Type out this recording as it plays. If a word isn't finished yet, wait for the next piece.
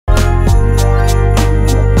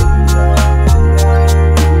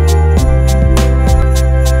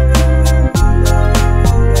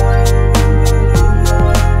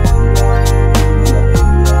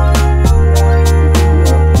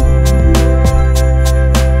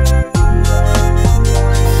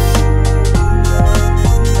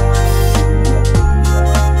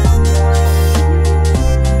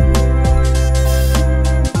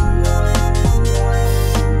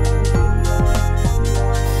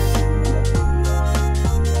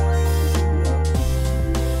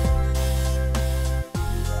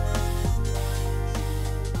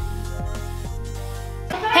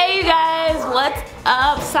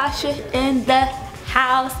Tasha in the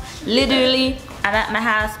house. Literally, I'm at my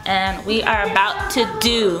house and we are about to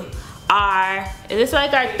do our, is this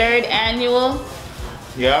like our third annual?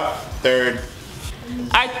 Yep, third.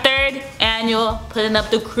 Our third annual putting up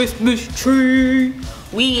the Christmas tree.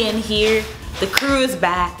 We in here, the crew is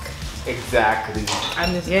back. Exactly.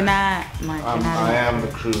 You're not, Mark. I am the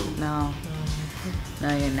crew. No,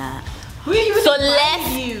 you're not. So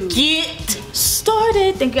let's get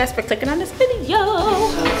started. Thank you guys for clicking on this video.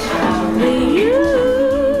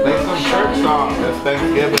 Play some church songs. That's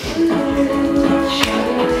Thanksgiving.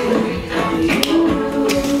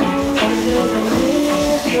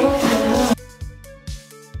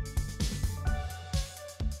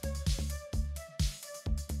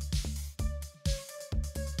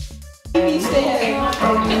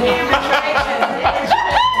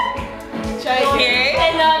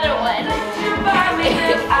 Another one.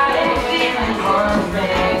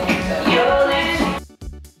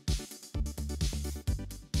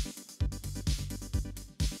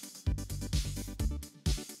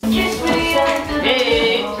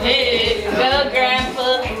 Hey, hey, go grandpa,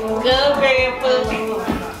 go grandpa.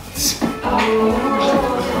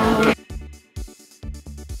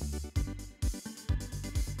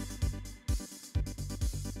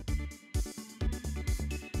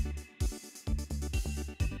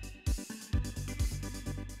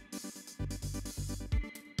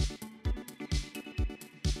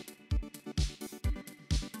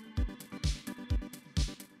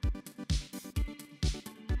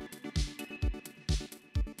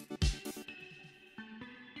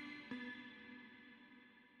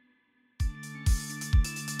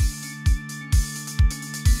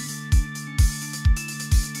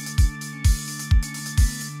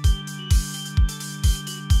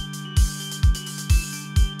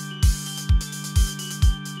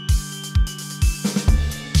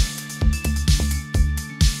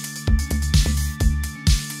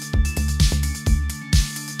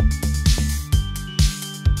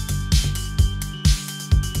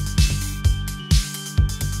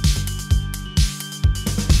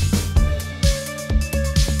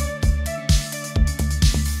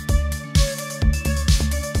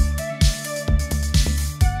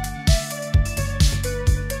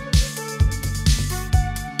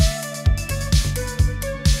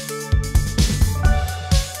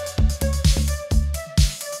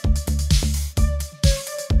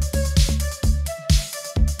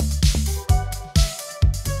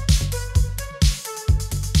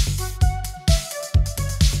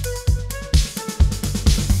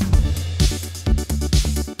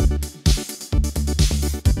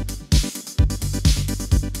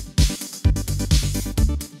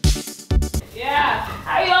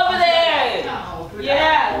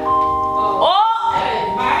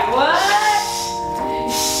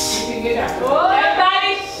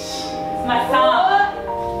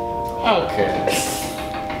 Okay.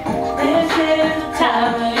 This is the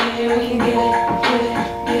time of year we can get it.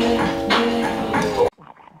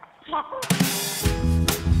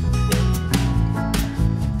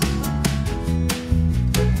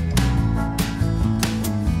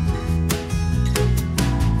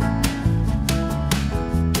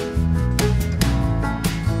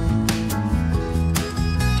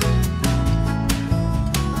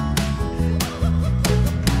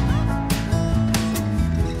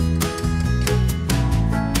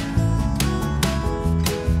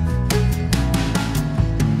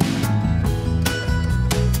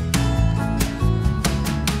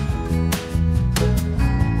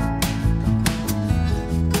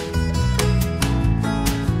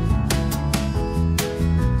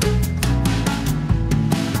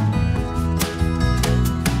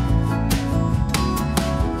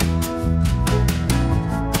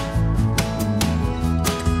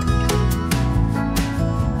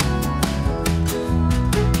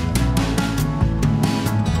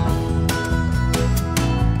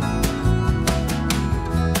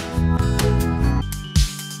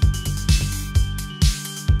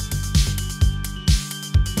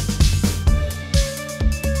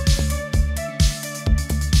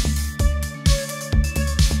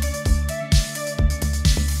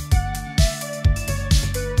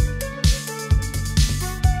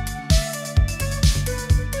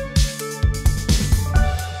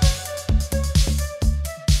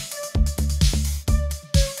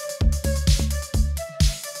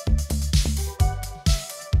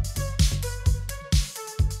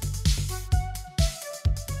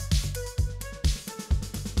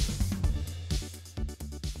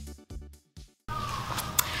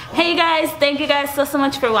 Hey guys, thank you guys so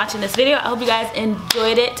much for watching this video. I hope you guys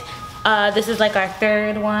enjoyed it. This is like our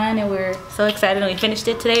third one, and we're so excited, and we finished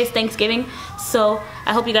it. Today is Thanksgiving, so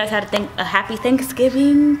I hope you guys had a happy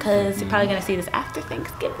Thanksgiving, because you're probably gonna see this after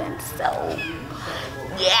Thanksgiving. So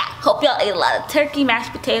yeah, hope y'all ate a lot of turkey,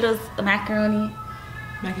 mashed potatoes, macaroni,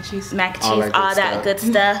 mac and cheese, all that good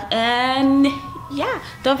stuff. And yeah,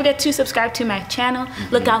 don't forget to subscribe to my channel.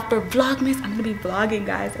 Look out for Vlogmas. I'm gonna be vlogging,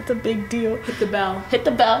 guys. That's a big deal. hit the bell. Hit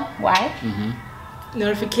the bell. Why?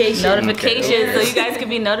 Notifications. So you guys can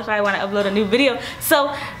be notified when I upload a new video.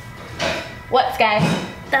 So, what, Sky?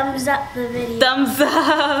 Thumbs up the video. Thumbs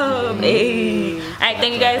up. Hey. All right,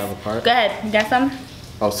 thank you guys. Go ahead. You got some?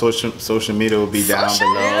 Oh, social media will be down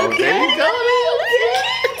below. Okay. There you go.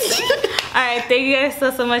 All right, thank you guys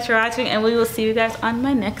so much for watching, and we will see you guys on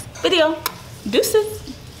my next video. Deuces.